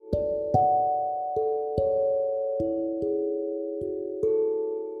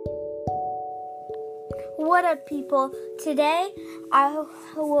What up, people? Today, I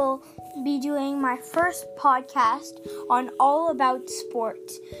will be doing my first podcast on all about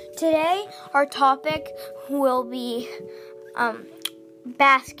sports. Today, our topic will be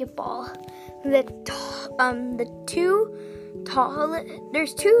basketball. There's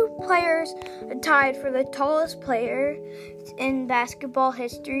two players tied for the tallest player in basketball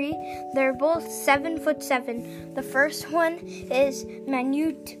history. They're both 7'7". The first one is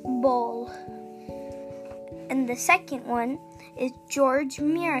Manute Bol, and the second one is George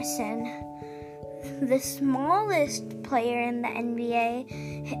Muresan. The smallest player in the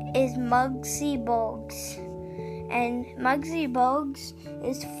NBA is Muggsy Bogues, and Muggsy Bogues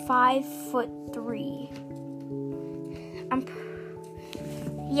is 5'3".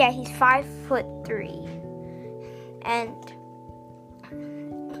 He's 5'3", and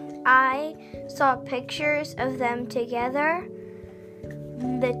I saw pictures of them together.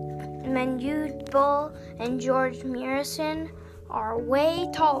 The Manute Bol and George Muresan are way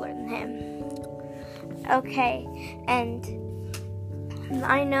taller than him. Okay, and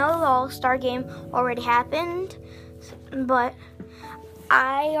I know the All-Star game already happened, but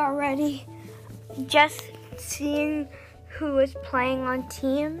I already just seen who was playing on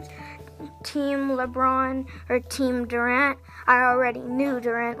teams. Team LeBron or Team Durant. I already knew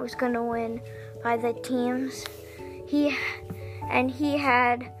Durant was going to win by the teams.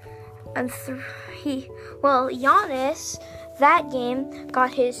 Giannis, that game,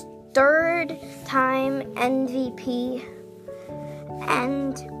 got his third time MVP.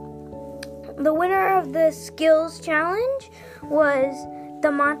 And the winner of the skills challenge was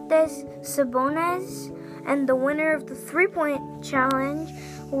Domantas Sabonis, and the winner of the three-point challenge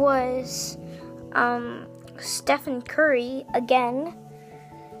was Stephen Curry again.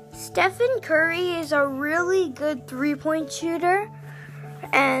 Stephen Curry is a really good three-point shooter,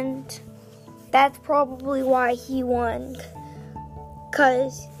 and that's probably why he won.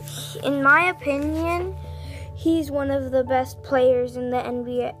 Because, in my opinion, he's one of the best players in the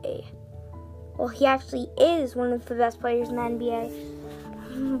NBA. Well, he actually is one of the best players in the NBA.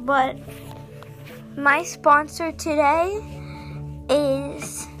 But my sponsor today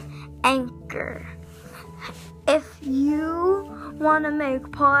is Anchor. If you want to make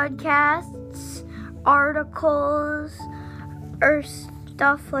podcasts, articles, or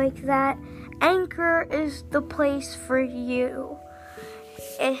stuff like that, Anchor is the place for you.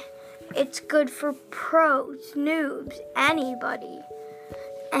 It's good for pros, noobs, anybody.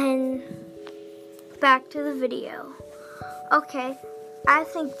 And back to the video. Okay, I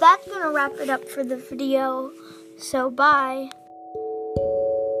think that's going to wrap it up for the video. So bye.